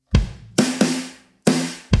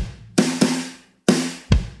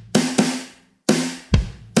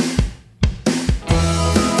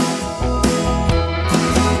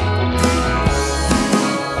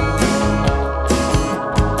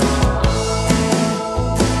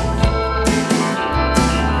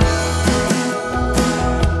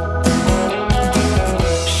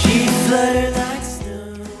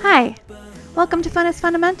Welcome to Fun is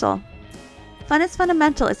Fundamental. Fun is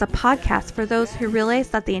Fundamental is a podcast for those who realize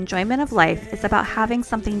that the enjoyment of life is about having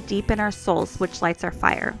something deep in our souls which lights our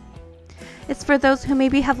fire. It's for those who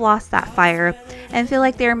maybe have lost that fire and feel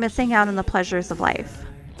like they are missing out on the pleasures of life.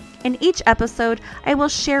 In each episode, I will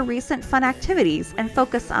share recent fun activities and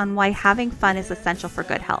focus on why having fun is essential for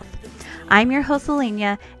good health. I'm your host,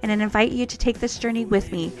 Alenia, and I invite you to take this journey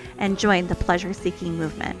with me and join the pleasure-seeking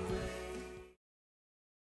movement.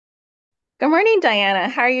 Good morning, Diana.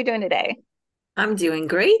 How are you doing today? I'm doing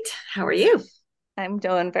great. How are you? I'm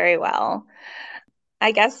doing very well.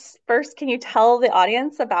 I guess first, can you tell the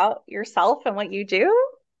audience about yourself and what you do?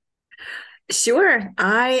 Sure.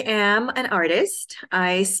 I am an artist.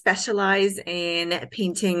 I specialize in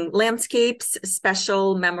painting landscapes,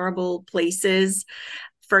 special, memorable places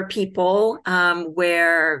for people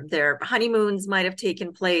where their honeymoons might have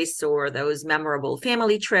taken place or those memorable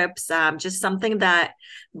family trips, just something that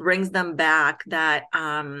brings them back, that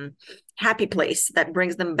happy place that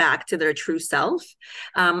brings them back to their true self.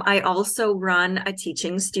 I also run a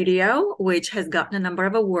teaching studio, which has gotten a number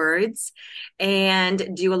of awards,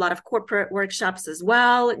 and do a lot of corporate workshops as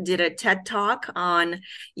well. Did a TED Talk on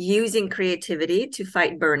using creativity to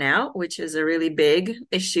fight burnout, which is a really big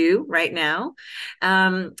issue right now.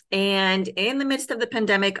 And in the midst of the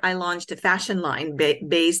pandemic, I launched a fashion line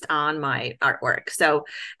based on my artwork. So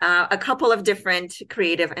a couple of different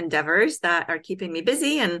creative endeavors that are keeping me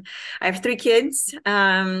busy. And I have 3 kids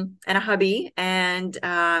and a hubby, and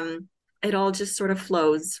it all just sort of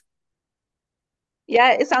flows.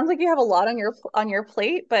 Yeah, it sounds like you have a lot on your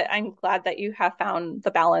plate, but I'm glad that you have found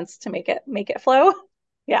the balance to make it flow.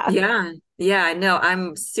 Yeah. Yeah, no,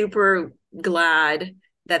 I'm super glad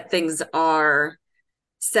that things are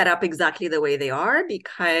set up exactly the way they are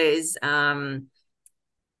because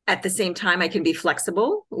at the same time I can be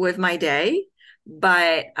flexible with my day.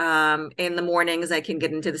 But in the mornings, I can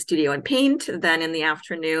get into the studio and paint. Then in the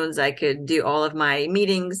afternoons, I could do all of my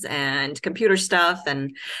meetings and computer stuff,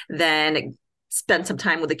 and then spend some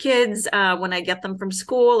time with the kids when I get them from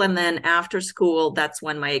school. And then after school, that's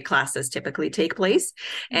when my classes typically take place,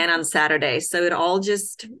 and on Saturday. So it all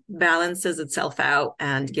just balances itself out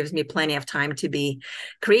and gives me plenty of time to be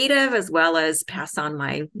creative as well as pass on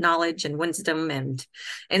my knowledge and wisdom and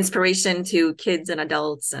inspiration to kids and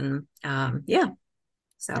adults. And yeah,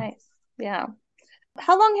 so. Nice. Yeah.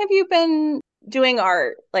 How long have you been doing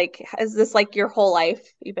art? Like, is this like your whole life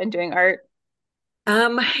you've been doing art?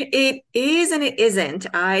 It is and it isn't.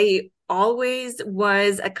 I always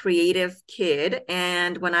was a creative kid.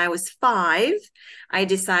 And when I was 5, I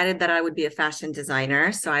decided that I would be a fashion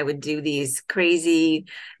designer. So I would do these crazy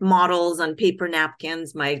models on paper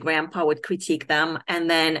napkins. My grandpa would critique them. And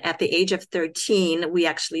then at the age of 13, we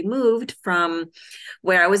actually moved from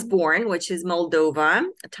where I was born, which is Moldova,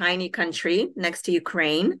 a tiny country next to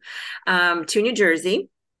Ukraine, to New Jersey,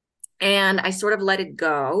 and I sort of let it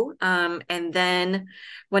go. And then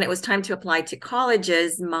when it was time to apply to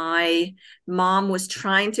colleges, my mom was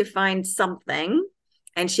trying to find something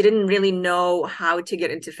and she didn't really know how to get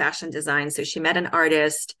into fashion design. So she met an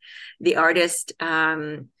artist. The artist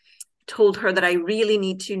told her that I really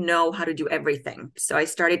need to know how to do everything. So I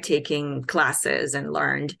started taking classes and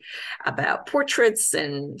learned about portraits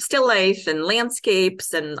and still life and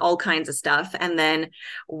landscapes and all kinds of stuff. And then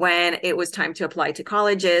when it was time to apply to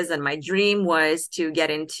colleges, and my dream was to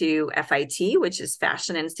get into FIT, which is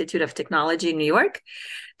Fashion Institute of Technology in New York,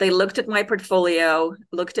 they looked at my portfolio,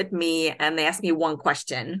 looked at me, and they asked me one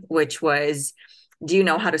question, which was, do you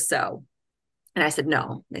know how to sew? And I said,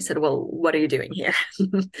 no. They said, well, what are you doing here?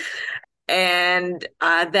 And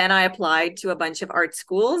then I applied to a bunch of art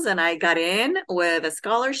schools and I got in with a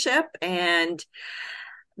scholarship. And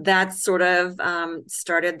that sort of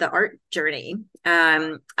started the art journey.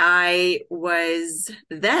 I was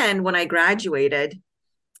then, when I graduated,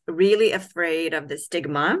 really afraid of the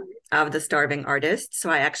stigma of the starving artist. So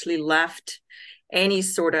I actually left any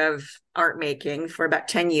sort of art making for about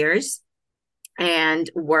 10 years and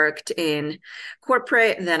worked in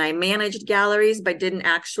corporate. Then I managed galleries, but didn't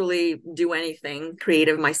actually do anything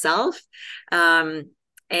creative myself.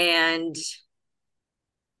 And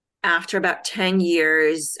after about 10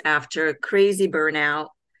 years, after crazy burnout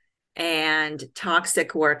and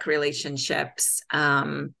toxic work relationships,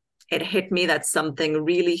 it hit me that something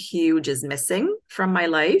really huge is missing from my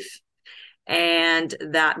life. And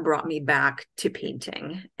that brought me back to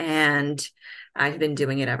painting. And I've been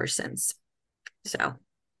doing it ever since. So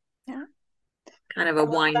Yeah. kind of I a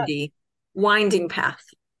love that. winding path.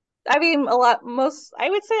 I mean, I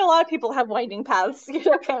would say a lot of people have winding paths,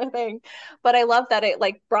 kind of thing. But I love that it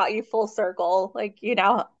like brought you full circle. Like,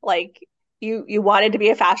 like you wanted to be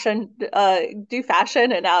a fashion do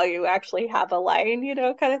fashion, and now you actually have a line,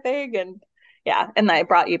 kind of thing. And yeah, and that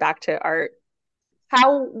brought you back to art.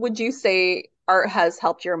 How would you say art has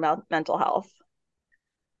helped your mental health?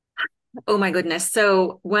 Oh my goodness.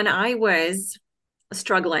 So when I was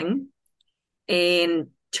struggling in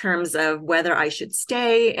terms of whether I should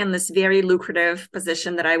stay in this very lucrative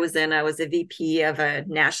position that I was in, I was a VP of a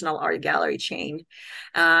national art gallery chain,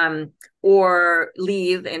 um, or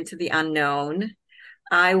leave into the unknown.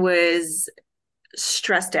 I was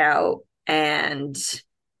stressed out and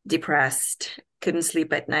depressed, couldn't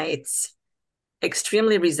sleep at nights,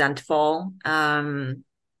 extremely resentful, and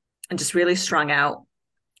just really strung out.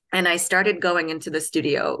 And I started going into the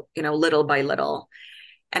studio, little by little.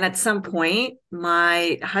 And at some point,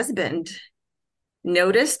 my husband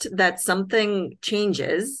noticed that something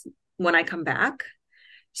changes when I come back.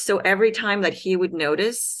 So every time that he would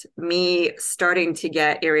notice me starting to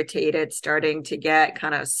get irritated, starting to get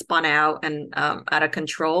kind of spun out and out of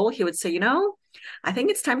control, he would say, I think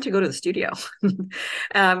it's time to go to the studio.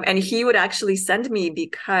 And he would actually send me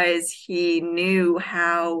because he knew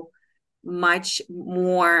how much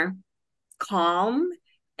more calm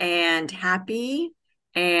and happy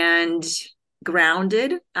and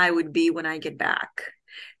grounded I would be when I get back.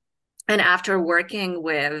 And after working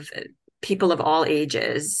with people of all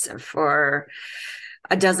ages for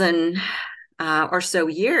a dozen or so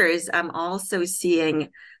years, I'm also seeing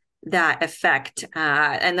that effect.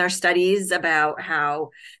 And there are studies about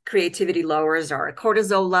how creativity lowers our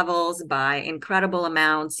cortisol levels by incredible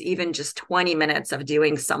amounts, even just 20 minutes of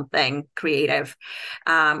doing something creative.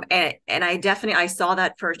 And I saw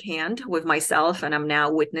that firsthand with myself, and I'm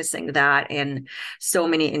now witnessing that in so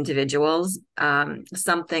many individuals.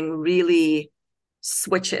 Something really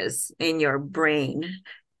switches in your brain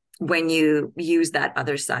when you use that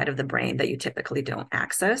other side of the brain that you typically don't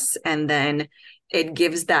access. And then it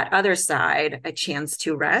gives that other side a chance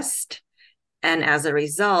to rest. And as a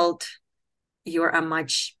result, you're a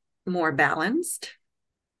much more balanced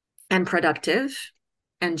and productive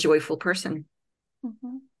and joyful person.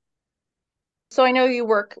 Mhm. So I know you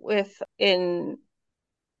work with in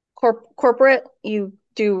corporate, you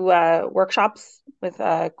do workshops with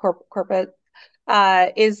corporate.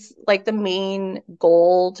 Is like the main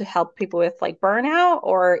goal to help people with like burnout,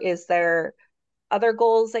 or is there other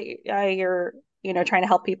goals that you're, trying to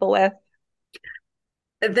help people with?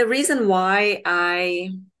 The reason why I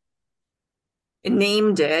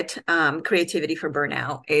named it Creativity for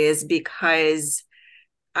Burnout is because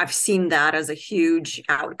I've seen that as a huge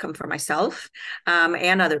outcome for myself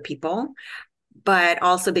and other people, but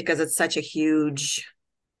also because it's such a huge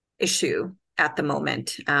issue at the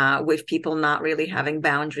moment, with people not really having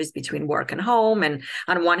boundaries between work and home. And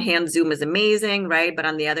on one hand, Zoom is amazing, right? But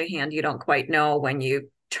on the other hand, you don't quite know when you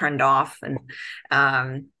turned off and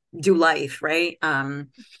do life, right?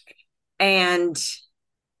 And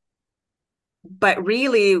but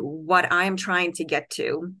really, what I'm trying to get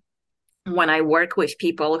to when I work with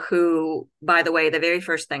people who, by the way, the very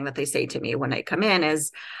first thing that they say to me when they come in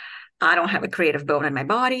is, I don't have a creative bone in my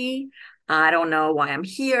body. I don't know why I'm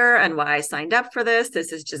here and why I signed up for this.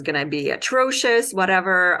 This is just going to be atrocious,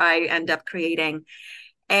 whatever I end up creating.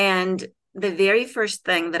 And the very first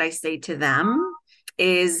thing that I say to them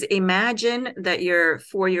is, imagine that you're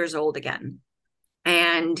 4 years old again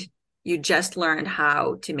and you just learned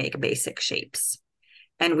how to make basic shapes.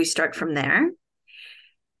 And we start from there.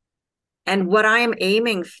 And what I am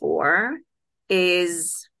aiming for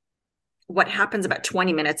is what happens about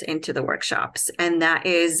 20 minutes into the workshops. And that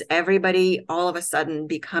is everybody all of a sudden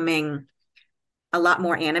becoming a lot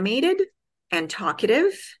more animated and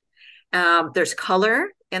talkative. There's color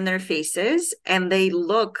in their faces, and they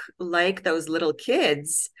look like those little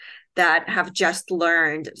kids that have just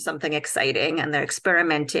learned something exciting, and they're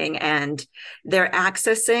experimenting and they're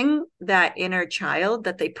accessing that inner child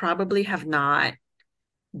that they probably have not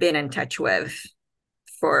been in touch with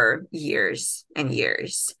for years and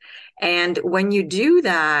years. And when you do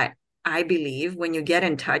that, I believe when you get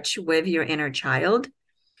in touch with your inner child,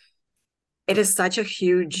 it is such a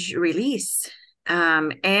huge release,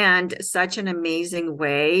 and such an amazing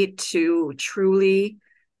way to truly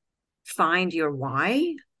find your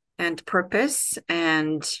why and purpose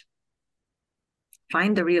and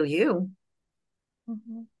find the real you.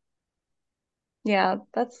 Mhm. Yeah,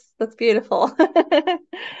 that's beautiful.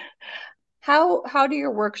 How do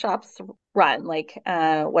your workshops run? Like,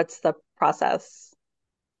 what's the process?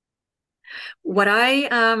 What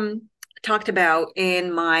I talked about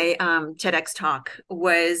in my TEDx talk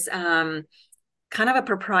was kind of a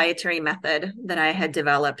proprietary method that I had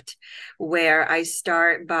developed where I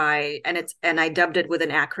start by, and I dubbed it with an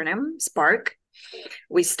acronym, SPARK.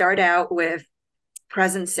 We start out with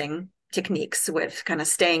presencing techniques with kind of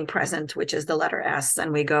staying present, which is the letter S.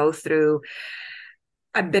 And we go through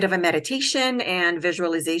a bit of a meditation and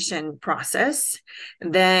visualization process.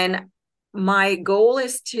 Then my goal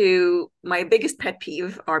is my biggest pet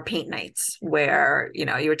peeve are paint nights where,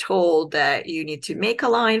 you're told that you need to make a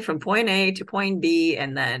line from point A to point B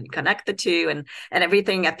and then connect the two, and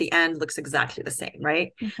everything at the end looks exactly the same,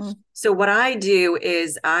 right? Mm-hmm. So what I do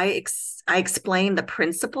is I explain the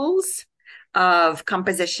principles of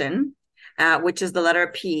composition, which is the letter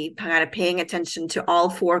P, kind of paying attention to all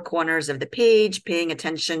four corners of the page, paying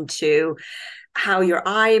attention to how your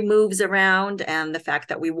eye moves around and the fact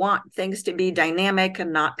that we want things to be dynamic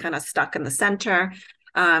and not kind of stuck in the center.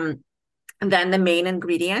 And then the main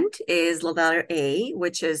ingredient is the letter A,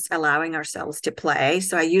 which is allowing ourselves to play.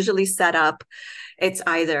 So I usually set up, it's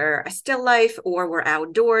either a still life or we're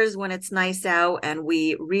outdoors when it's nice out and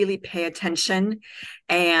we really pay attention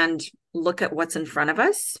and look at what's in front of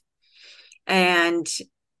us. And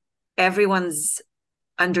everyone's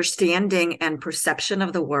understanding and perception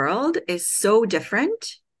of the world is so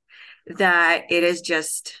different that it is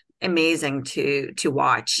just amazing to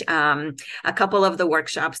watch. A couple of the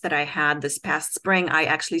workshops that I had this past spring, I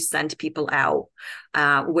actually sent people out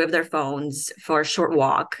with their phones for a short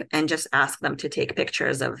walk and just ask them to take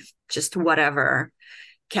pictures of just whatever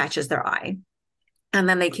catches their eye. And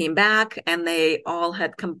then they came back and they all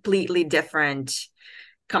had completely different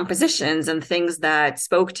compositions and things that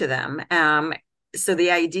spoke to them. So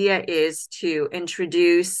the idea is to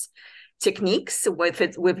introduce techniques with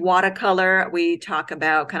watercolor. We talk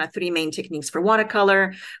about kind of 3 main techniques for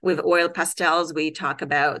watercolor. With oil pastels, we talk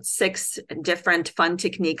about 6 different fun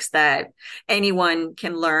techniques that anyone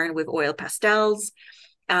can learn with oil pastels.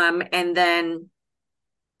 And then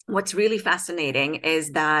what's really fascinating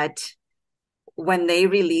is that when they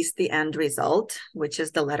release the end result, which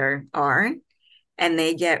is the letter R, and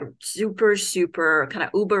they get super, super kind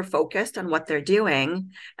of uber focused on what they're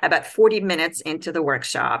doing, about 40 minutes into the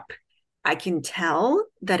workshop, I can tell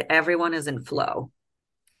that everyone is in flow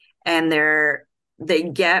and they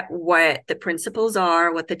get what the principles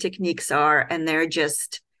are, what the techniques are, and they're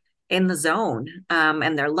just in the zone,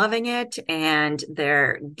 and they're loving it and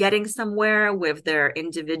they're getting somewhere with their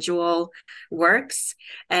individual works.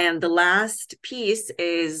 And the last piece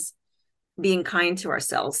is being kind to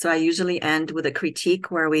ourselves. So I usually end with a critique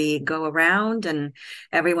where we go around and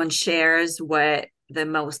everyone shares what the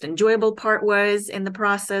most enjoyable part was in the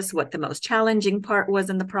process, what the most challenging part was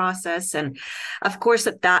in the process. And of course,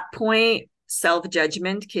 at that point,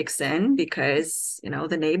 self-judgment kicks in because,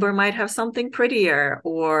 the neighbor might have something prettier,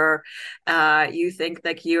 or you think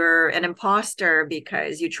that you're an imposter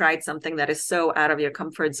because you tried something that is so out of your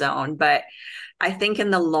comfort zone. But I think in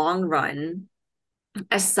the long run,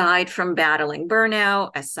 aside from battling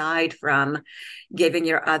burnout, aside from giving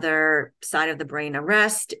your other side of the brain a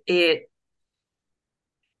rest, it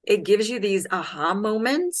gives you these aha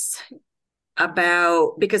moments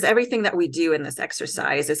because everything that we do in this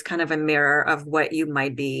exercise is kind of a mirror of what you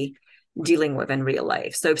might be dealing with in real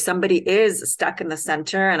life. So if somebody is stuck in the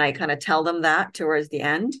center and I kind of tell them that towards the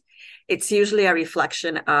end, it's usually a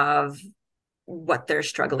reflection of what they're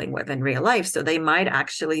struggling with in real life. So they might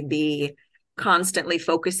actually be constantly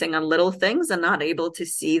focusing on little things and not able to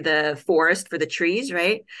see the forest for the trees,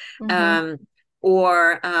 right? Mm-hmm.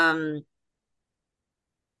 Or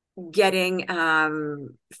getting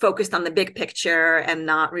focused on the big picture and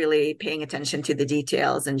not really paying attention to the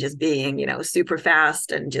details and just being, super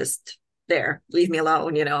fast and just there, leave me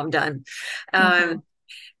alone, I'm done. Mm-hmm.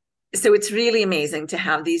 So it's really amazing to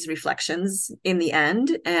have these reflections in the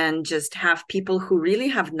end and just have people who really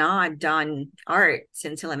have not done art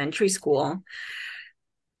since elementary school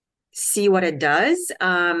see what it does.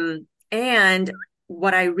 And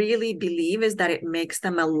what I really believe is that it makes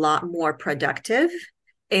them a lot more productive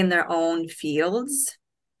in their own fields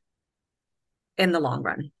in the long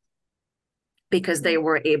run, because they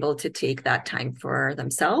were able to take that time for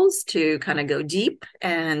themselves to kind of go deep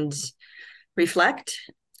and reflect,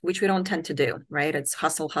 which we don't tend to do, right? It's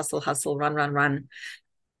hustle, hustle, hustle, run, run, run.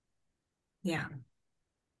 Yeah.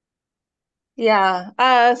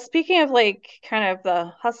 Yeah. Speaking of like kind of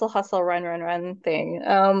the hustle, hustle, run, run, run thing,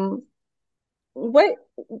 what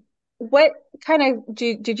what kind of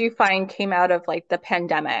did you find came out of like the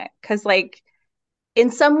pandemic? Because like in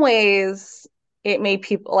some ways it made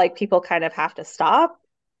people kind of have to stop,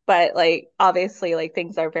 but like obviously like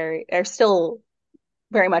things are still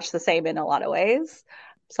very much the same in a lot of ways.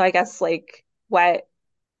 So I guess like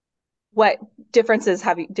what differences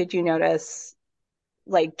did you notice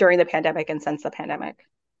like during the pandemic and since the pandemic?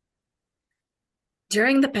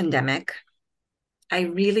 During the pandemic, I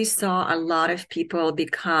really saw a lot of people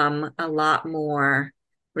become a lot more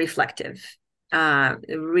reflective,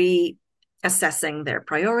 reassessing their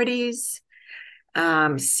priorities,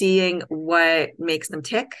 seeing what makes them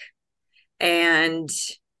tick, and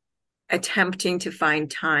attempting to find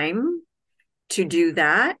time to do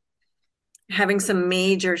that, having some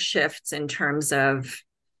major shifts in terms of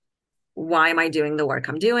why am I doing the work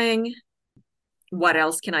I'm doing? What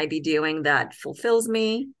else can I be doing that fulfills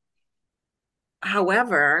me?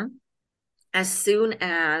 However, as soon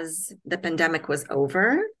as the pandemic was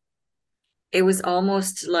over, it was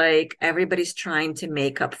almost like everybody's trying to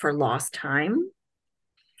make up for lost time.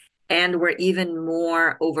 And we're even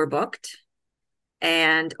more overbooked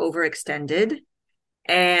and overextended.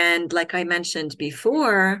 And like I mentioned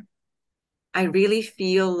before, I really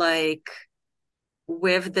feel like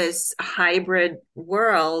with this hybrid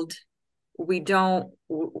world, we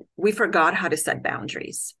forgot how to set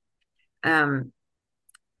boundaries. Um,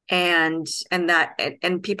 and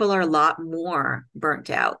people are a lot more burnt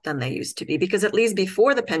out than they used to be, because at least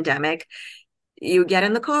before the pandemic, you get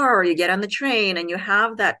in the car or you get on the train and you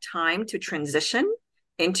have that time to transition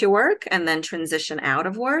into work and then transition out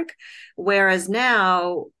of work. Whereas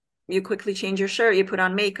now you quickly change your shirt, you put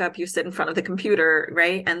on makeup, you sit in front of the computer,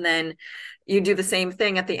 right? And then you do the same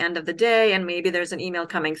thing at the end of the day, and maybe there's an email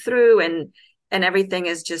coming through, and everything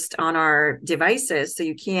is just on our devices. So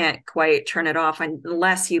you can't quite turn it off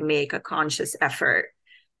unless you make a conscious effort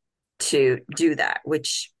to do that,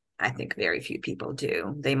 which I think very few people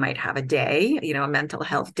do. They might have a day, a mental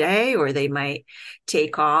health day, or they might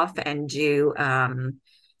take off and do,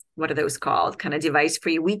 what are those called? Kind of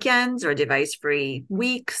device-free weekends or device-free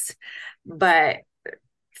weeks. But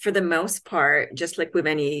for the most part, just like with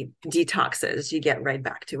any detoxes, you get right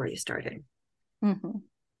back to where you started. Mm-hmm.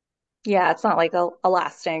 Yeah, it's not like a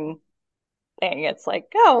lasting thing. It's like,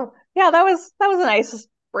 oh, yeah, that was a nice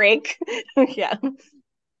break. Yeah.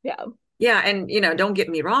 Yeah. Yeah, and don't get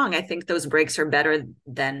me wrong. I think those breaks are better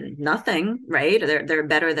than nothing, right? They're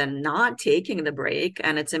better than not taking the break,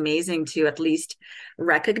 and it's amazing to at least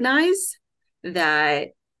recognize that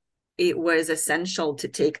it was essential to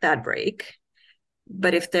take that break.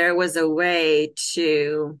 But if there was a way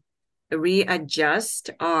to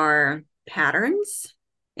readjust our patterns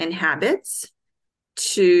and habits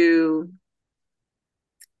to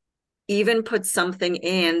even put something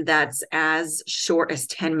in that's as short as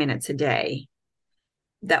 10 minutes a day,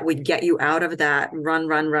 that would get you out of that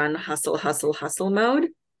run, hustle mode,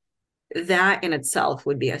 that in itself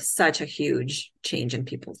would be such a huge change in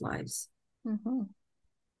people's lives. Mm-hmm.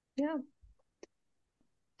 Yeah.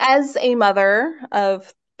 As a mother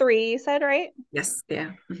of three, you said, right? Yes.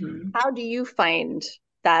 Yeah. Mm-hmm. How do you find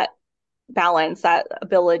that balance, that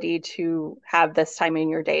ability to have this time in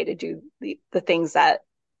your day to do the things that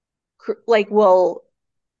like will,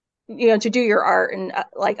 to do your art and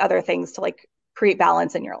like other things to like create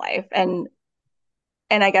balance in your life? And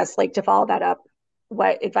I guess like to follow that up,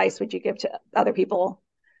 what advice would you give to other people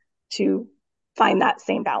to find that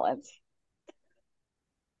same balance?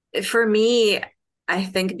 For me, I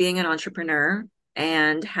think being an entrepreneur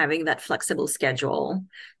and having that flexible schedule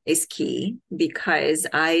is key, because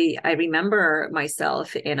I remember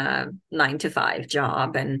myself in a 9 to 5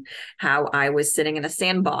 job and how I was sitting in a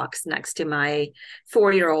sandbox next to my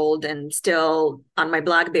 4-year-old and still on my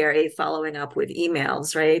BlackBerry following up with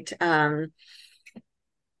emails, right?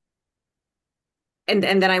 And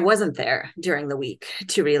then I wasn't there during the week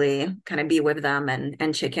to really kind of be with them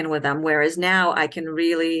and check in with them. Whereas now I can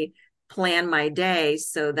really plan my day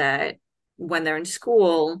so that when they're in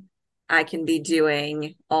school, I can be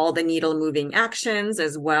doing all the needle moving actions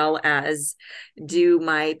as well as do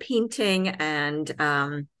my painting and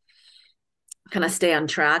kind of stay on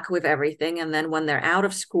track with everything. And then when they're out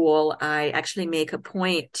of school, I actually make a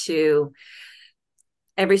point to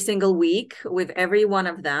every single week with every one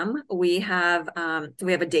of them, we have a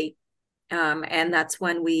date, and that's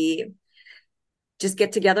when we just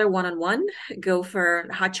get together one-on-one, go for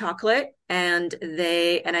hot chocolate, and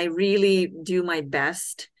I really do my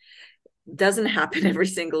best. Doesn't happen every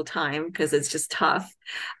single time because it's just tough,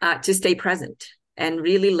 to stay present and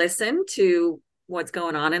really listen to what's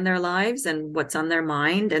going on in their lives and what's on their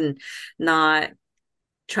mind, and not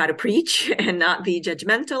try to preach and not be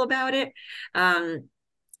judgmental about it.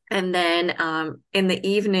 And then in the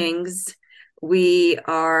evenings, we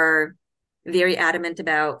are very adamant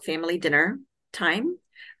about family dinner time.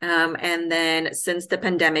 And then since the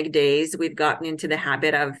pandemic days, we've gotten into the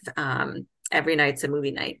habit of every night's a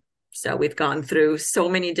movie night. So we've gone through so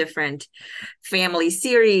many different family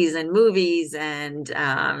series and movies, and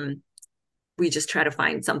we just try to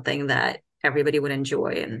find something that everybody would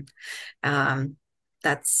enjoy. And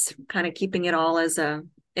that's kind of keeping it all as a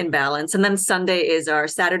in balance. And then Saturdays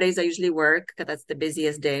I usually work because that's the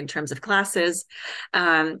busiest day in terms of classes.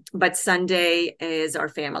 But Sunday is our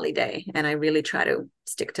family day, and I really try to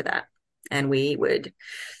stick to that. And we would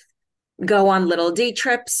go on little day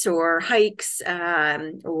trips or hikes,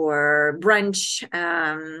 or brunch,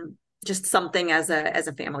 just something as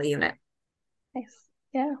a family unit. Nice.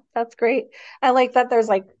 Yeah, that's great. I like that there's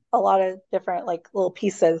like a lot of different like little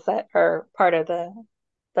pieces that are part of the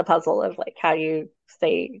puzzle of like how you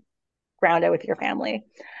stay grounded with your family.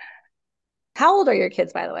 How old are your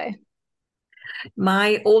kids, by the way?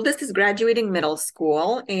 My oldest is graduating middle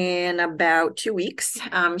school in about 2 weeks.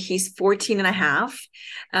 He's 14 and a half.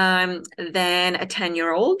 Then a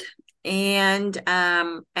 10-year-old and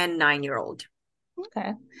 9-year-old.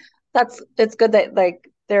 Okay. It's good that like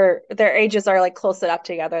their ages are like close enough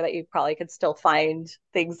together that you probably could still find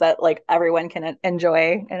things that like everyone can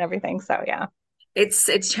enjoy and everything. So yeah.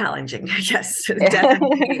 It's challenging. Yes, Yeah.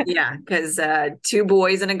 definitely. Yeah, because two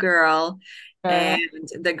boys and a girl, Uh, and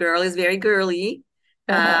the girl is very girly,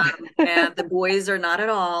 uh-huh. and the boys are not at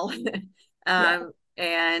all. Yeah.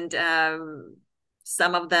 And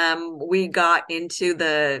some of them, we got into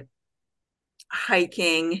the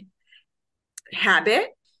hiking habit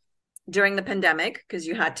during the pandemic because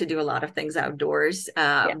you had to do a lot of things outdoors.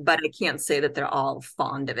 Yeah. But I can't say that they're all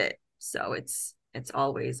fond of it. So it's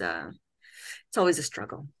always a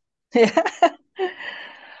struggle. Yeah.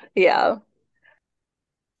 Yeah.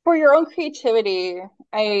 For your own creativity,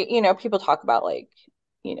 people talk about like,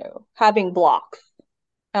 having blocks.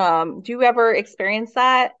 Do you ever experience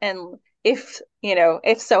that? And if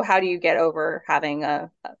so, how do you get over having a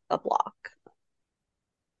block?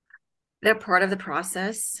 They're part of the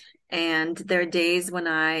process. And there are days when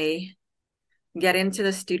I get into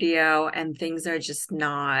the studio and things are just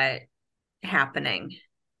not happening.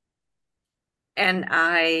 And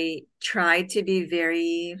I try to be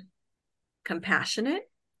very compassionate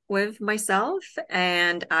with myself,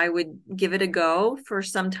 and I would give it a go for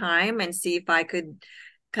some time and see if I could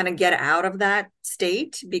kind of get out of that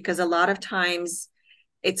state, because a lot of times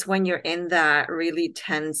it's when you're in that really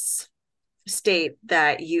tense state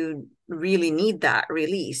that you really need that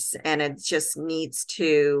release, and it just needs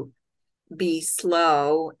to be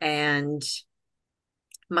slow and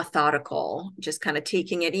methodical, just kind of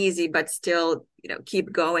taking it easy but still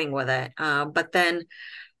keep going with it. But then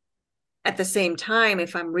at the same time,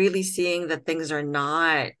 if I'm really seeing that things are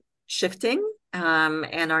not shifting,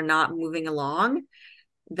 and are not moving along,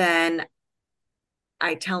 then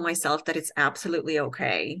I tell myself that it's absolutely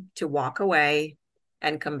okay to walk away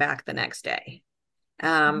and come back the next day.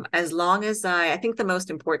 As long as I think the most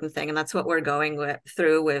important thing, and that's what we're going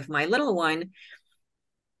through with my little one,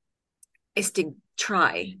 is to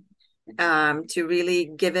try, to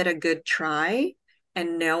really give it a good try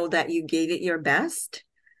and know that you gave it your best,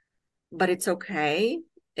 but it's okay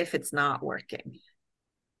if it's not working.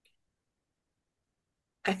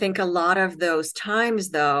 I think a lot of those times,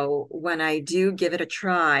 though, when I do give it a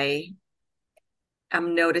try,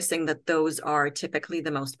 I'm noticing that those are typically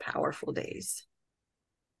the most powerful days.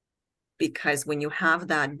 Because when you have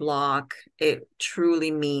that block, it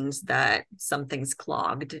truly means that something's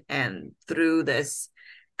clogged. And through this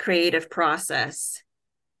creative process,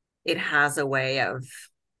 it has a way of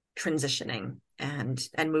transitioning and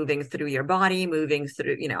moving through your body, moving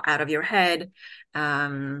through, out of your head,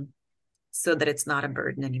 so that it's not a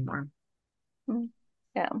burden anymore.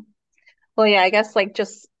 Yeah. Well, yeah, I guess like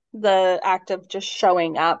just the act of just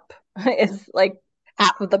showing up is like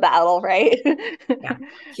half of the battle, right? Yeah,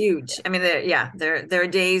 huge. I mean, there are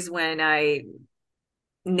days when I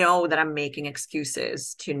know that I'm making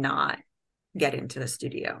excuses to not get into the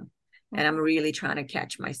studio, and I'm really trying to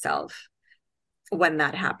catch myself when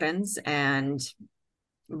that happens and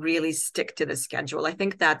really stick to the schedule. I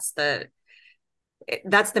think that's the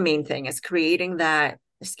main thing, is creating that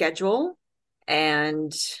schedule,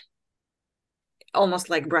 and almost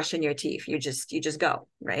like brushing your teeth. You just go,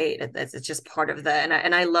 right? It's just part of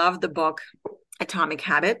and I love the book Atomic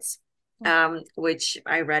Habits, which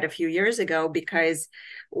I read a few years ago, because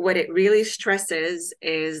what it really stresses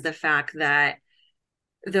is the fact that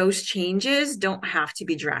those changes don't have to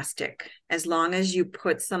be drastic. As long as you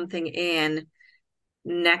put something in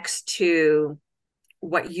next to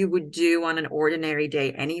what you would do on an ordinary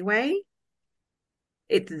day anyway,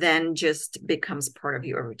 it then just becomes part of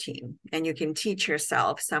your routine. And you can teach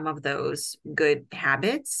yourself some of those good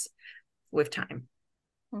habits with time.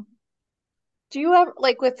 Do you ever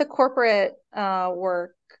like with the corporate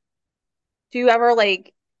work, do you ever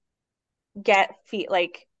like get fee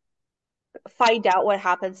like find out what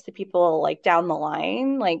happens to people like down the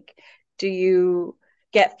line? Like, do you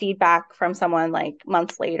get feedback from someone like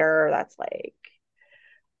months later that's like,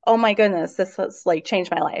 oh my goodness, this has like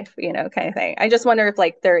changed my life, kind of thing. I just wonder if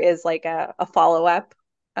like there is like a follow-up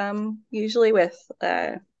usually with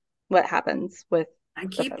what happens with the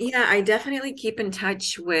folks. I definitely keep in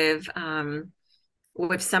touch with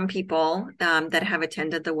some people that have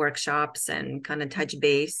attended the workshops and kind of touch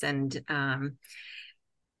base, and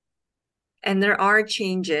there are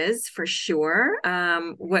changes for sure.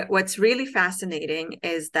 What's really fascinating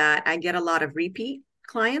is that I get a lot of repeat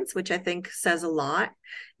clients, which I think says a lot,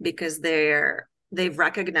 because they've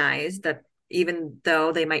recognized that even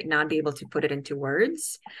though they might not be able to put it into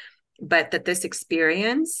words, but that this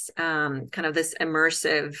experience, kind of this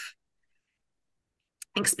immersive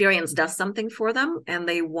experience, does something for them, and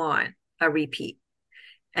they want a repeat.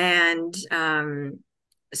 And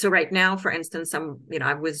so right now, for instance,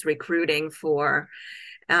 I was recruiting for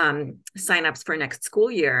signups for next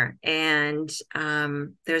school year, and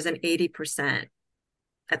there's an 80%,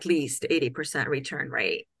 at least 80% return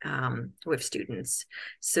rate with students.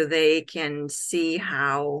 So they can see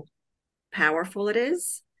how powerful it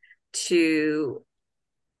is to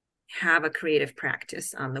have a creative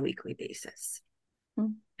practice on the weekly basis.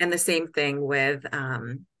 Mm-hmm. And the same thing with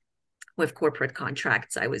corporate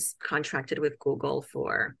contracts. I was contracted with Google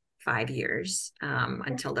for 5 years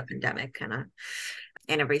until the pandemic and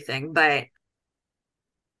everything.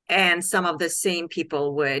 And some of the same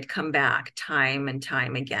people would come back time and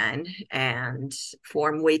time again and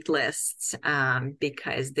form wait lists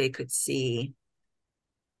because they could see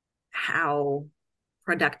how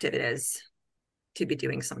productive it is to be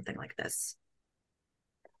doing something like this.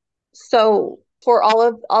 So for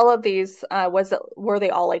all of these, were they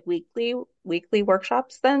all like weekly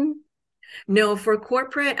workshops then? No, for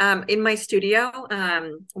corporate, in my studio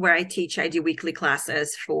where I teach, I do weekly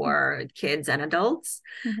classes for kids and adults.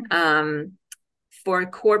 Mm-hmm. For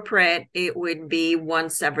corporate, it would be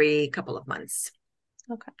once every couple of months.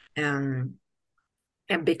 Okay. And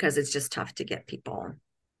because it's just tough to get people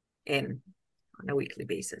in on a weekly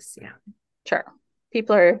basis. Yeah. Sure.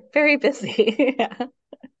 People are very busy. Yeah.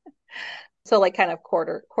 So like kind of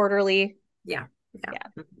quarterly. Yeah.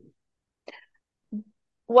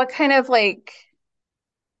 What kind of like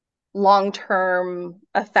long-term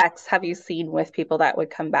effects have you seen with people that would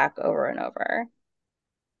come back over and over?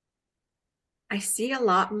 I see a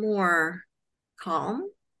lot more calm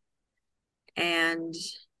and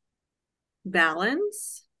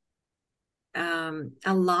balance,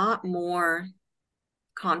 a lot more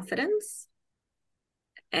confidence,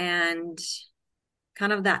 and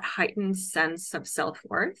kind of that heightened sense of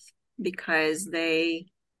self-worth because they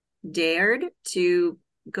dared to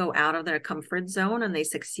go out of their comfort zone and they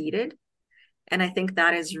succeeded. And I think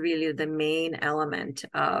that is really the main element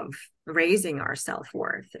of raising our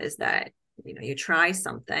self-worth, is that, you try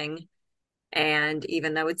something, and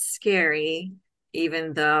even though it's scary,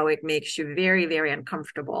 even though it makes you very, very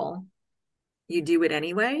uncomfortable, you do it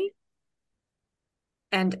anyway.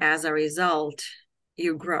 And as a result,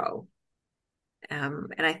 you grow.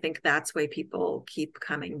 And I think that's why people keep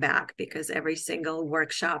coming back, because every single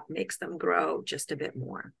workshop makes them grow just a bit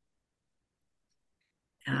more.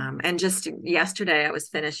 And just yesterday, I was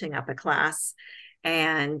finishing up a class,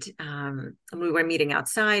 and we were meeting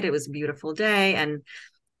outside. It was a beautiful day, and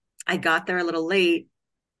I got there a little late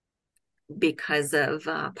because of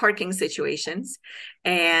parking situations,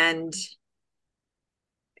 and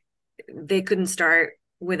they couldn't start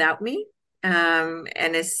without me.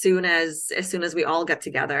 And as soon as we all got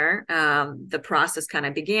together, the process kind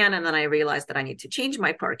of began. And then I realized that I need to change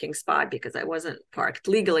my parking spot because I wasn't parked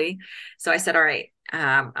legally. So I said, all right,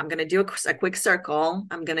 I'm going to do a quick circle.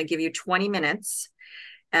 I'm going to give you 20 minutes.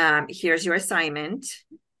 Here's your assignment.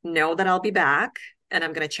 Know that I'll be back, and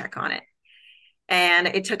I'm going to check on it. And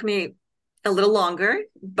it took me a little longer,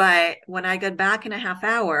 but when I got back in a half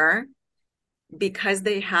hour, because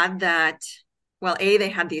they had that, well, A, they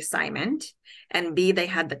had the assignment, and B, they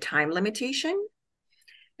had the time limitation.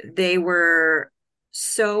 They were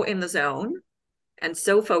so in the zone and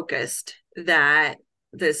so focused that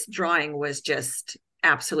this drawing was just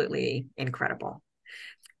absolutely incredible.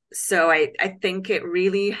 So I think it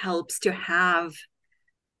really helps to have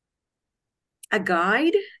a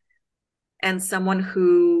guide and someone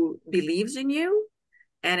who believes in you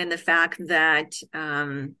and in the fact that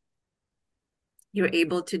you're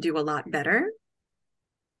able to do a lot better.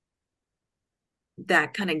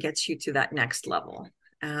 That kind of gets you to that next level.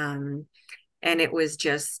 And it was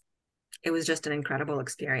just it was just an incredible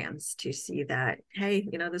experience to see that, hey,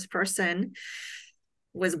 this person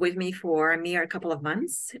was with me for a mere couple of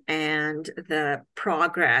months, and the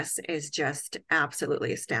progress is just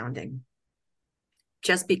absolutely astounding,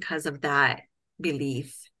 just because of that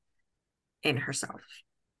belief in herself.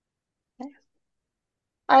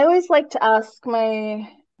 I always like to ask my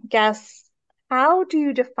guests, how do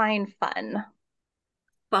you define fun?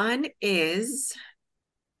 Fun is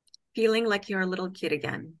feeling like you're a little kid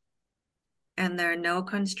again, and there are no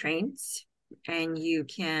constraints, and you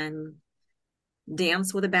can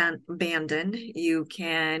dance with abandon. You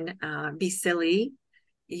can be silly.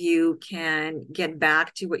 You can get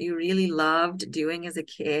back to what you really loved doing as a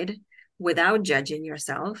kid without judging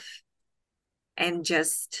yourself, and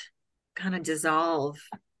just kind of dissolve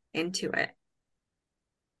into it.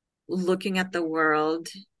 Looking at the world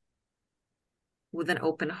with an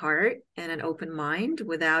open heart and an open mind,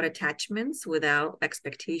 without attachments, without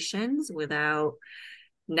expectations, without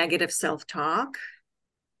negative self-talk.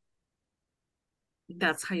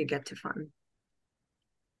 That's how you get to fun.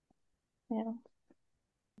 Yeah.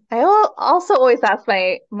 I also always ask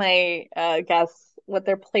my guests what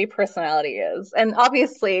their play personality is, and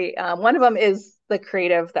obviously, one of them is the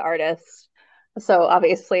creative, the artist. So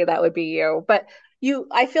obviously, that would be you. But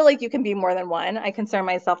I feel like you can be more than one. I consider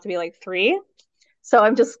myself to be like three. So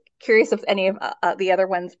I'm just curious if any of the other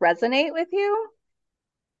ones resonate with you.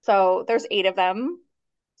 So there's 8 of them.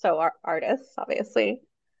 So artists, obviously,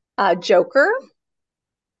 Joker,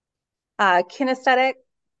 kinesthetic,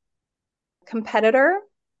 competitor,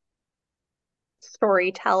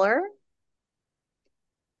 storyteller,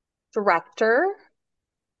 director,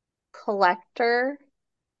 collector,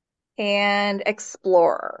 and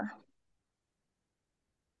explorer.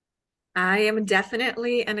 I am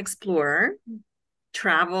definitely an explorer.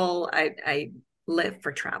 Travel, I live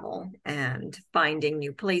for travel and finding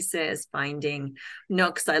new places, finding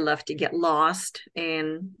nooks. I love to get lost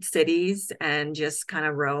in cities and just kind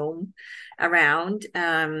of roam around.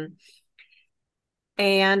 And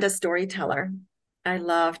a storyteller. I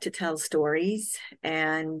love to tell stories,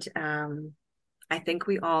 and I think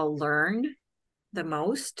we all learn the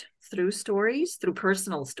most through stories, through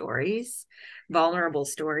personal stories, vulnerable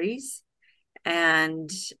stories.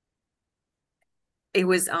 And it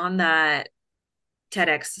was on that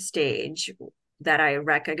TEDx stage that I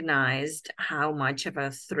recognized how much of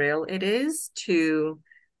a thrill it is to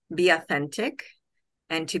be authentic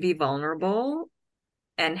and to be vulnerable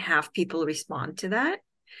and have people respond to that.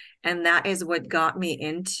 And that is what got me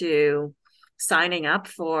into signing up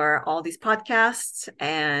for all these podcasts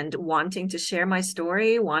and wanting to share my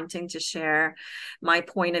story, wanting to share my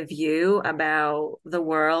point of view about the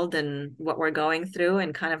world and what we're going through,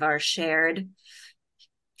 and kind of our shared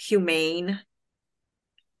humane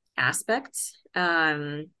aspects.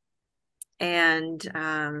 I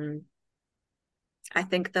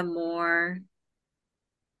think the more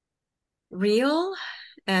real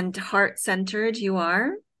and heart-centered you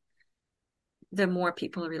are, the more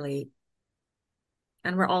people relate.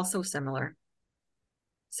 And we're all so similar.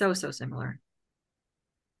 So similar.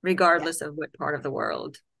 Regardless of what part of the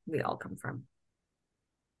world we all come from.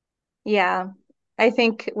 Yeah. I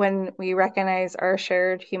think when we recognize our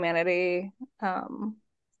shared humanity,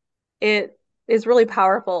 it is really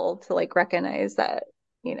powerful to like recognize that,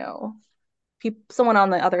 you know, someone on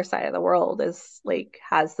the other side of the world is like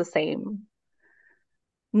has the same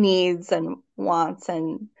needs and wants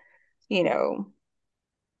and, you know,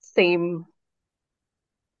 same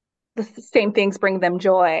the same things bring them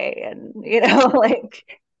joy, and like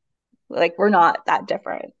we're not that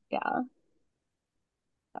different. Yeah.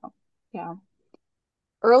 So, yeah.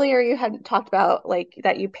 Earlier you had talked about like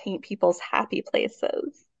that you paint people's happy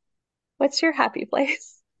places. What's your happy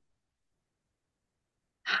place?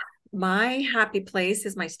 My happy place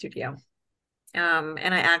is my studio.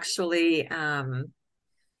 And I actually,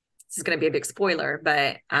 this is going to be a big spoiler,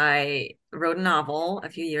 but I wrote a novel a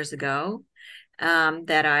few years ago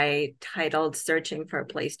that I titled Searching for a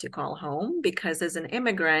Place to Call Home, because as an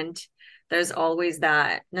immigrant, there's always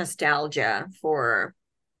that nostalgia for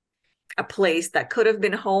a place that could have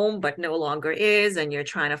been home but no longer is, and you're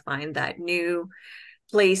trying to find that new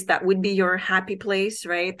place that would be your happy place,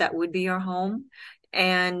 right? That would be your home.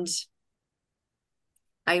 And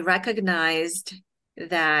I recognized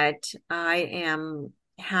that I am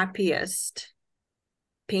happiest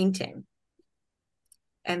painting,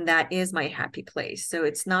 and that is my happy place. So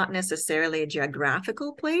it's not necessarily a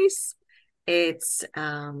geographical place. It's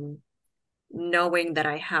knowing that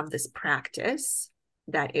I have this practice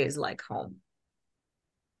that is like home.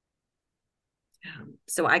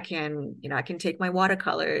 So I can, I can take my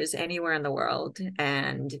watercolors anywhere in the world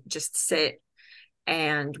and just sit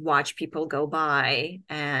and watch people go by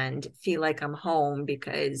and feel like I'm home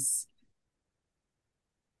because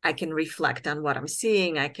I can reflect on what I'm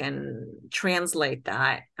seeing. I can translate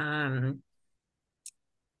that, and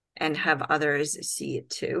have others see it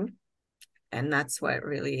too. And that's what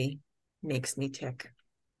really makes me tick.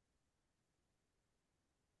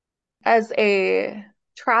 As a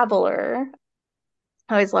traveler,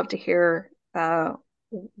 I always love to hear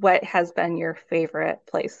what has been your favorite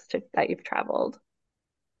place that you've traveled.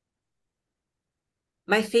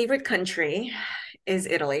 My favorite country is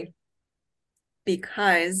Italy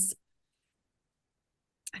because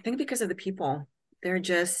I think because of the people. They're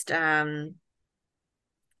just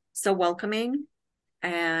so welcoming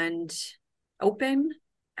and open,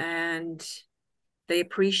 and they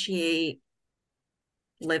appreciate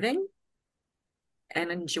living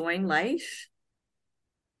and enjoying life.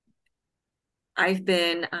 I've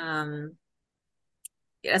been,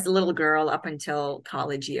 as a little girl up until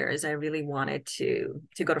college years, I really wanted to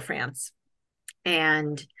go to France.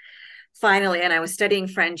 And finally, and I was studying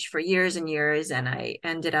French for years and years, and I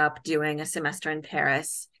ended up doing a semester in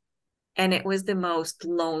Paris. And it was the most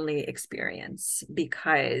lonely experience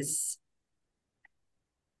because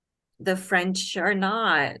the French are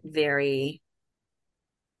not very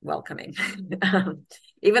welcoming.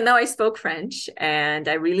 Even though I spoke French and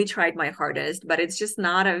I really tried my hardest, but it's just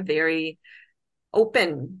not a very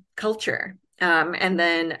open culture. And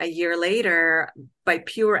then a year later, by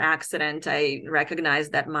pure accident, I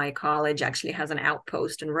recognized that my college actually has an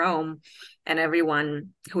outpost in Rome, and everyone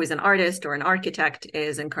who is an artist or an architect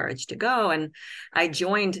is encouraged to go. And I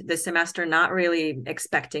joined the semester not really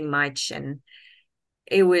expecting much. And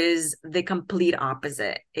it was the complete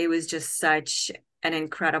opposite. It was just such an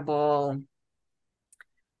incredible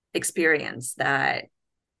experience that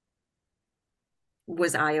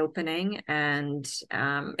was eye-opening and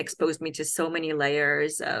exposed me to so many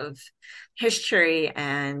layers of history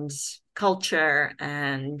and culture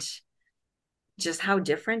and just how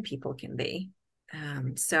different people can be.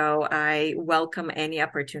 So I welcome any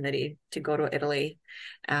opportunity to go to Italy,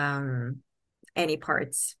 any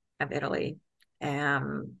parts of Italy.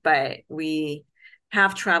 But we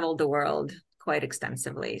have traveled the world quite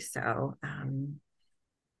extensively. So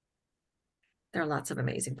there are lots of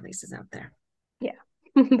amazing places out there. Yeah,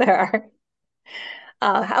 there are.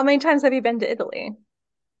 How many times have you been to Italy?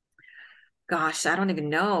 Gosh, I don't even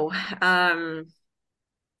know.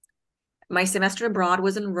 My semester abroad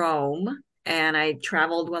was in Rome, and I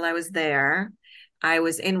traveled while I was there. I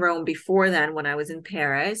was in Rome before then when I was in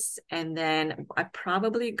Paris, and then I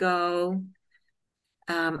probably go.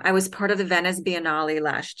 I was part of the Venice Biennale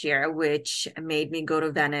last year, which made me go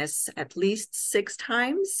to Venice at least 6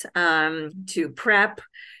 times, to prep,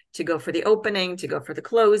 to go for the opening, to go for the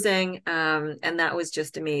closing. And that was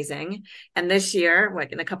just amazing. And this year,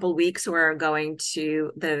 like in a couple of weeks, we're going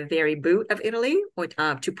to the very boot of Italy,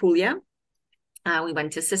 to Puglia. We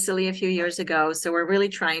went to Sicily a few years ago. So we're really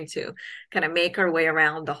trying to kind of make our way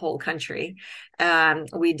around the whole country.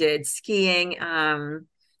 We did skiing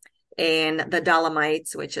in the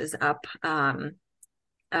Dolomites, which is up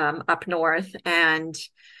north, and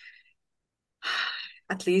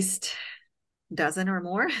at least a dozen or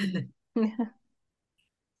more.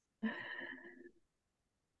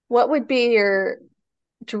 What would be your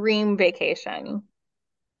dream vacation?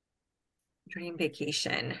 Dream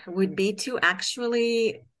vacation would be to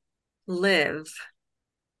actually live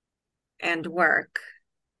and work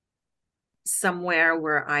somewhere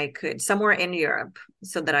in Europe,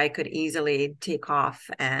 so that I could easily take off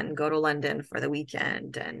and go to London for the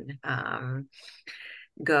weekend, and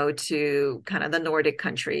go to kind of the Nordic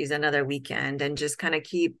countries another weekend, and just kind of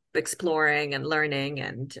keep exploring and learning,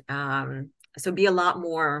 and so be a lot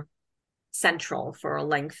more central for a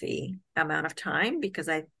lengthy amount of time, because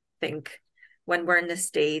I think when we're in the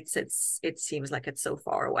States, it seems like it's so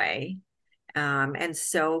far away, and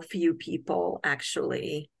so few people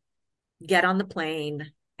actually get on the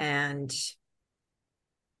plane and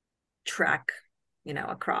trek,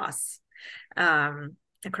 across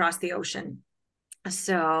across the ocean.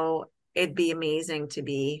 So it'd be amazing to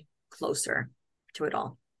be closer to it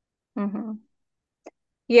all. Mm-hmm.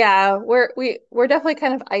 Yeah, we're definitely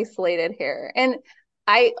kind of isolated here. And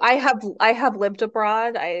I have lived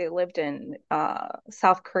abroad. I lived in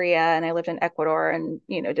South Korea and I lived in Ecuador and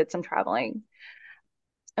did some traveling.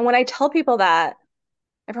 And when I tell people that,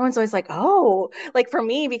 everyone's always like, "Oh," like for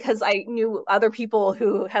me because I knew other people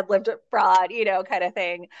who had lived abroad, kind of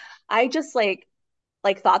thing. I just like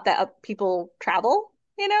thought that people travel,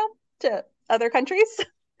 to other countries.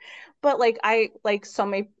 but like I like so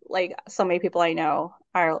many people I know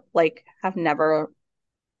are like have never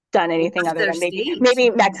done anything What's other their than state? maybe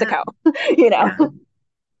Yeah. Mexico, you know.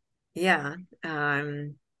 Yeah. Yeah.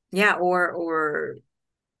 Yeah, or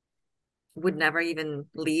would never even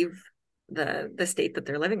leave the state that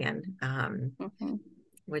they're living in, Hmm.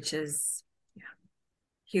 which is, yeah,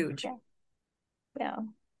 huge. Yeah, yeah.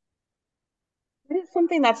 What is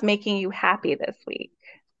something that's making you happy this week?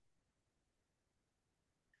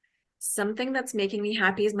 Something that's making me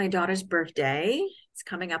happy is my daughter's birthday. It's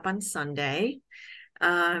coming up on Sunday.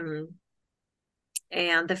 Um,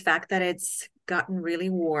 and the fact that it's gotten really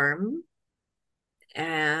warm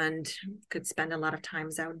and could spend a lot of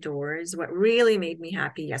times outdoors. What really made me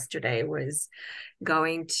happy yesterday was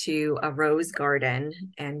going to a rose garden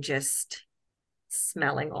and just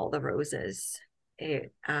smelling all the roses.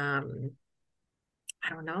 It, I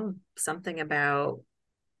don't know, something about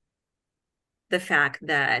the fact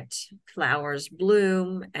that flowers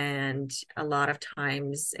bloom, and a lot of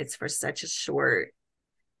times it's for such a short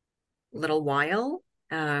little while,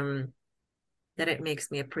 that it makes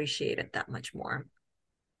me appreciate it that much more.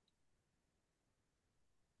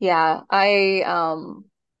 Yeah, I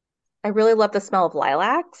really love the smell of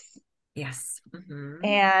lilacs, Yes. Mm-hmm.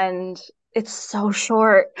 and it's so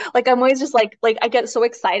short. Like I'm always just like I get so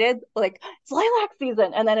excited, like it's lilac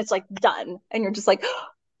season, and then it's like done, and you're just like,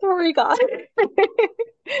 oh my God.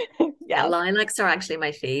 Yeah, Yeah. lilacs are actually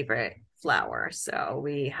my favorite flower, so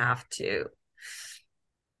we have to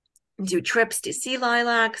do trips to see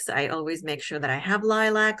lilacs. I always make sure that I have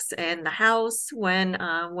lilacs in the house when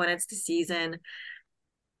it's the season.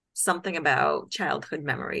 Something about childhood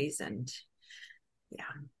memories, and yeah.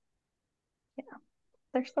 Yeah,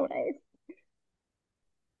 they're so nice.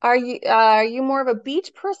 Are you more of a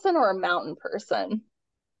beach person or a mountain person?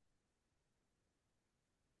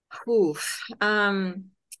 Oof.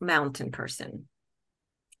 Mountain person.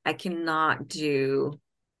 I cannot do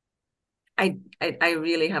I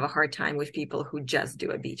really have a hard time with people who just do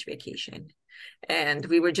a beach vacation. And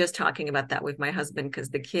we were just talking about that with my husband because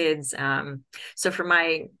the kids, so for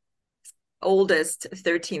my oldest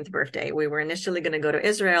 13th birthday, we were initially going to go to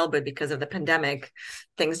Israel, but because of the pandemic,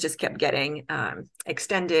 things just kept getting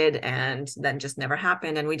extended and then just never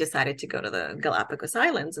happened. And we decided to go to the Galapagos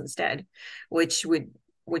Islands instead, which would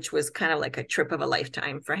which was kind of like a trip of a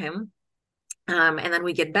lifetime for him. And then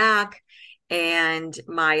we get back, and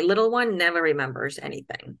my little one never remembers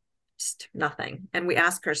anything, just nothing. And we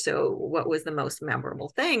ask her, so what was the most memorable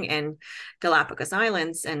thing in Galapagos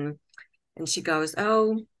Islands? And she goes,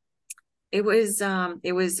 oh, it was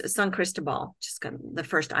San Cristobal, just kind of the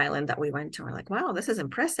first island that we went to. We're like, wow, this is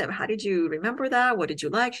impressive. How did you remember that? What did you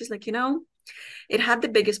like? She's like, it had the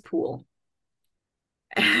biggest pool.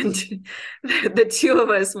 And the two of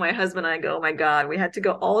us, my husband and I, go, oh my God, we had to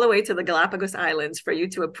go all the way to the Galapagos Islands for you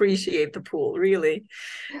to appreciate the pool, really.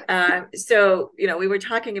 So, we were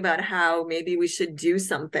talking about how maybe we should do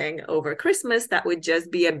something over Christmas that would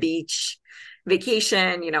just be a beach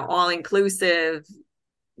vacation, all inclusive,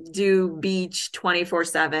 do beach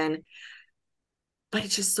 24/7. But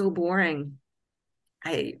it's just so boring.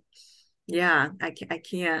 I, yeah, I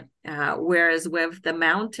can't. Whereas with the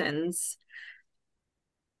mountains,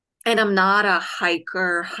 and I'm not a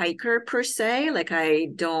hiker per se. Like I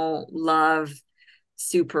don't love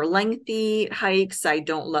super lengthy hikes. I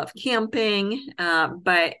don't love camping.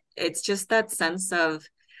 But it's just that sense of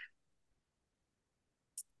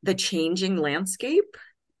the changing landscape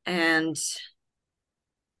and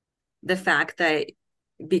the fact that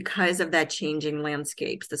because of that changing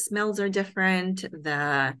landscapes, the smells are different,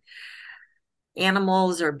 the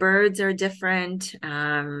animals or birds are different,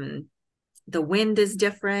 the wind is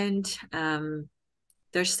different.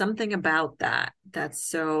 There's something about that that's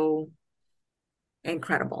so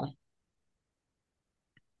incredible.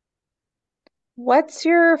 What's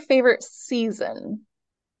your favorite season?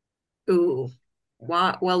 Ooh,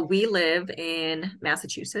 well, we live in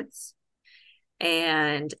Massachusetts,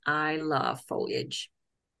 and I love foliage.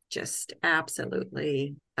 Just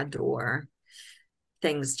absolutely adore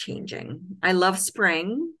things changing. I love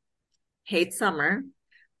spring, hate summer,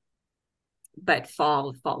 but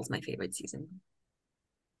fall's my favorite season.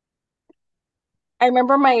 I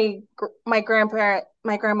remember my grandparent,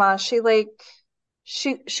 my grandma, she was,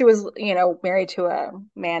 married to a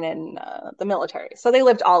man in the military. So they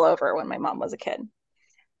lived all over when my mom was a kid.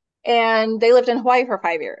 And they lived in Hawaii for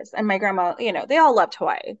 5 years. And my grandma, they all loved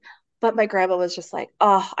Hawaii. But my grandma was just like,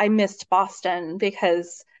 oh, I missed Boston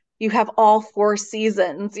because you have all four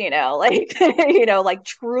seasons, like, like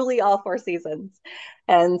truly all four seasons.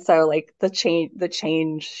 And so like the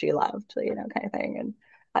change she loved, kind of thing.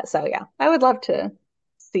 And so, yeah, I would love to.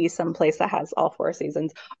 see some place that has all four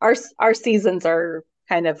seasons. Our seasons are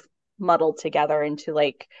kind of muddled together into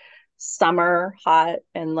like summer hot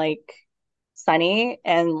and like sunny,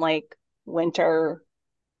 and like winter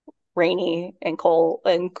rainy and cold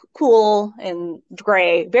and cool and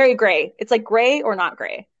gray, very gray. It's like gray or not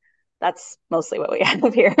gray. That's mostly what we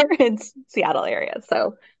have here in Seattle area.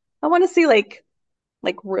 So I want to see like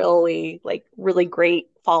really great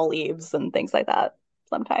fall leaves and things like that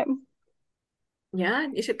sometime. Yeah,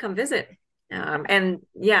 you should come visit. And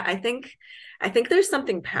yeah, I think there's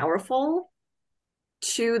something powerful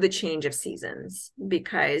to the change of seasons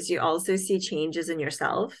because you also see changes in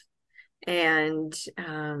yourself. And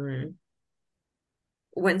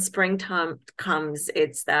when springtime comes,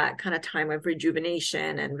 it's that kind of time of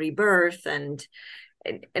rejuvenation and rebirth, and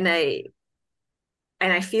I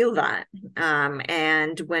feel that.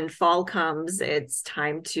 And when fall comes, it's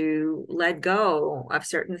time to let go of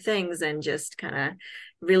certain things and just kind of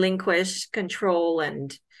relinquish control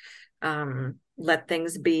and let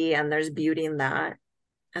things be. And there's beauty in that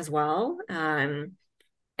as well. And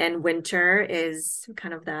winter is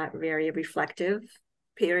kind of that very reflective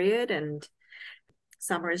period, and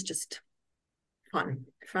summer is just fun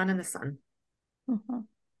in the sun. Mhm.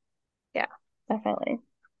 Yeah, definitely.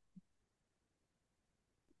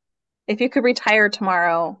 If you could retire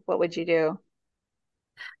tomorrow, what would you do?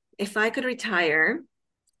 If I could retire,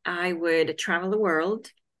 I would travel the world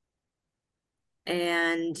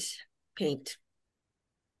and paint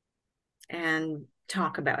and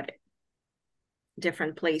talk about it.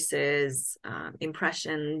 Different places,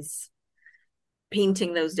 impressions,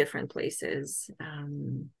 painting those different places.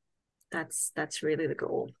 That's really the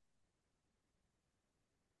goal.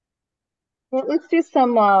 Well, let's do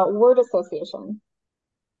some word association.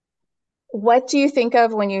 What do you think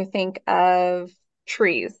of when you think of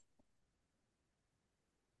trees?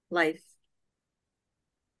 Life,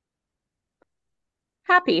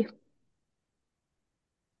 Happy,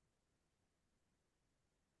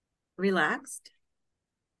 relaxed,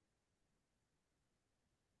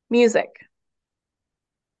 music,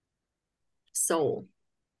 soul,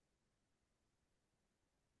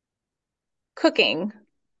 cooking,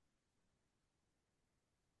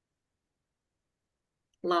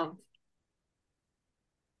 love,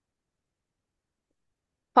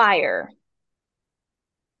 fire,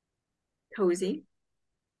 cozy,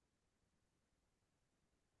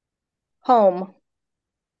 home,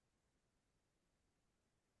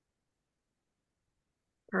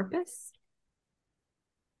 purpose,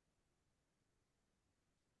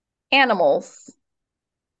 animals,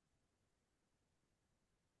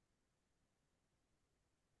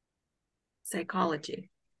 psychology,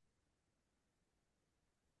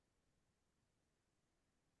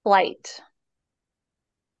 flight,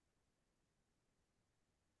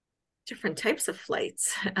 different types of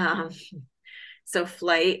flights. So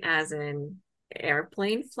flight as in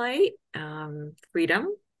airplane flight, freedom,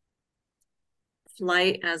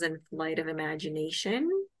 flight as in flight of imagination,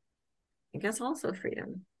 I guess also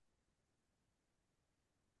freedom,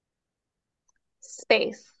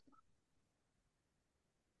 space,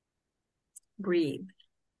 breathe,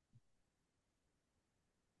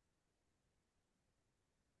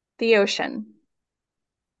 the ocean.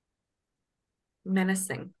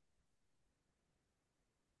 menacing,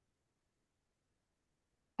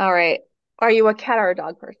 All right. Are you a cat or a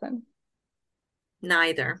dog person?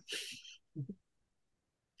 neither.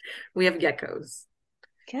 We have geckos.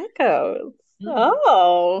 Geckos. Mhm.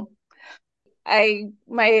 Oh.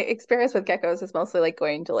 My experience with geckos is mostly like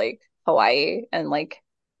going to like Hawaii, and like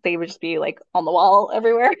they would just be like on the wall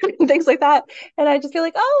everywhere and things like that. And I just feel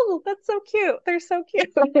like, oh, that's so cute. They're so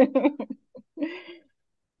cute.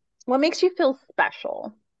 What makes you feel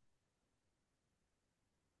special?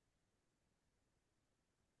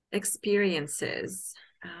 Experiences,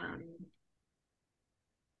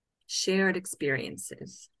 shared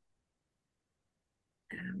experiences,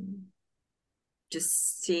 um,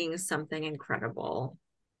 just seeing something incredible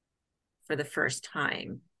for the first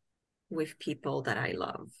time with people that I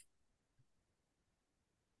love.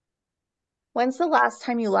 When's the last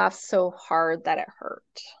time you laughed so hard that it hurt?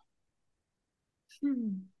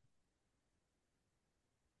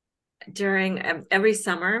 During every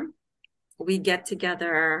summer, we get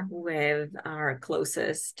together with our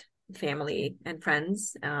closest family and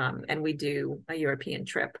friends, and we do a European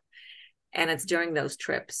trip. And it's during those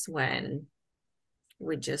trips when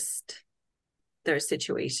we just, there are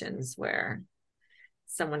situations where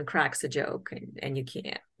someone cracks a joke and you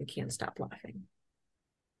can't stop laughing.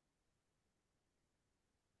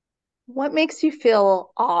 What makes you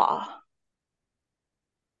feel awe?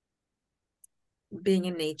 Being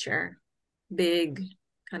in nature, big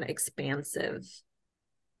kind of expansive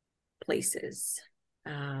places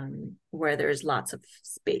where there's lots of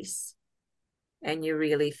space and you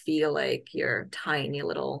really feel like you're a tiny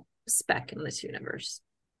little speck in this universe.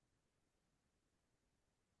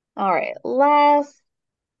 All right, last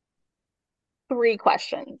 3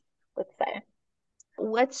 questions, let's say.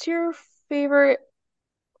 What's your favorite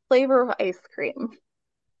flavor of ice cream?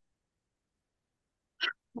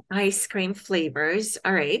 Ice cream flavors.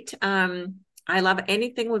 All right. I love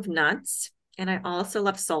anything with nuts, and I also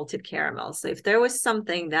love salted caramel. So if there was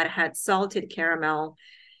something that had salted caramel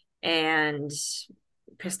and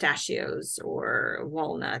pistachios or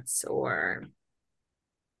walnuts, or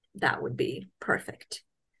that would be perfect.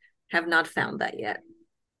 Have not found that yet.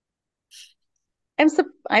 I'm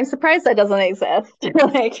surprised that doesn't exist.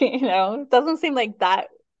 Like, it doesn't seem like that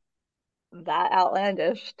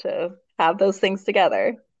outlandish to have those things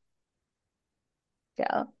together.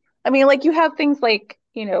 Yeah. I mean, like you have things like,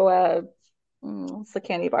 it's the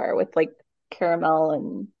candy bar with like caramel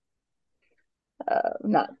and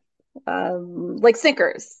nuts, like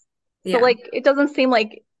Snickers. So Yeah. like it doesn't seem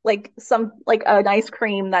like some like an ice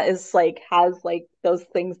cream that is like has like those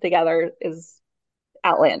things together is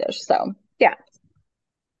outlandish. So yeah,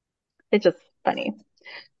 it's just funny.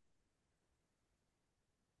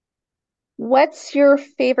 What's your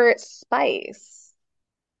favorite spice?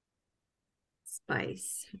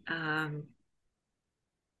 Spice.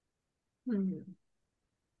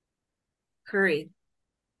 Curry.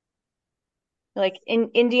 Like in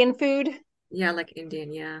Indian food? Yeah, like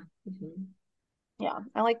Indian. Yeah. Yeah,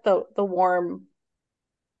 I like the warm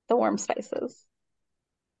spices.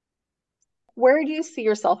 Where do you see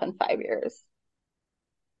yourself in 5 years?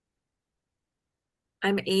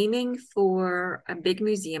 I'm aiming for a big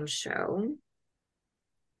museum show.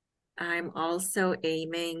 I'm also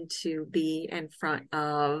aiming to be in front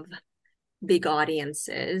of big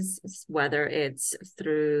audiences, whether it's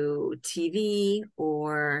through TV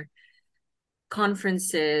or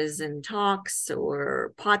conferences and talks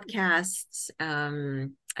or podcasts.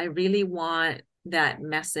 I really want that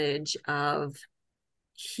message of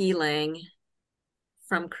healing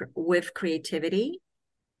with creativity,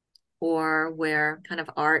 or where kind of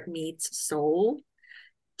art meets soul,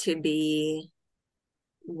 to be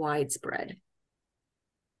widespread.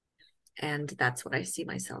 And that's what I see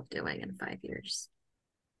myself doing in 5 years.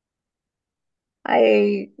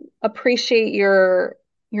 I appreciate your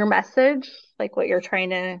message, like what you're trying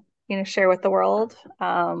to, share with the world.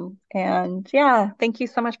 And yeah, thank you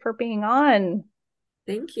so much for being on.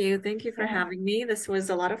 Thank you. Thank you for Yeah. having me. This was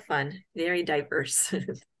a lot of fun, very diverse.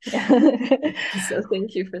 Yeah. So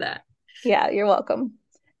thank you for that. Yeah, you're welcome.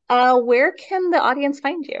 Where can the audience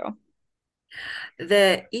find you?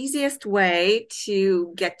 The easiest way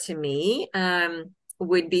to get to me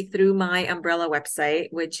would be through my umbrella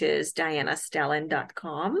website, which is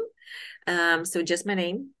dianastelin.com. So just my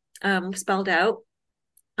name spelled out.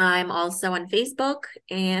 I'm also on Facebook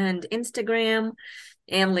and Instagram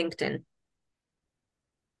and LinkedIn.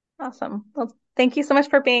 Awesome. Well, thank you so much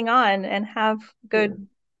for being on and have a good You.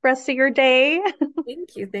 rest of your day.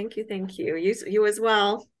 Thank you. Thank you. Thank you. You as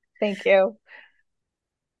well. Thank you.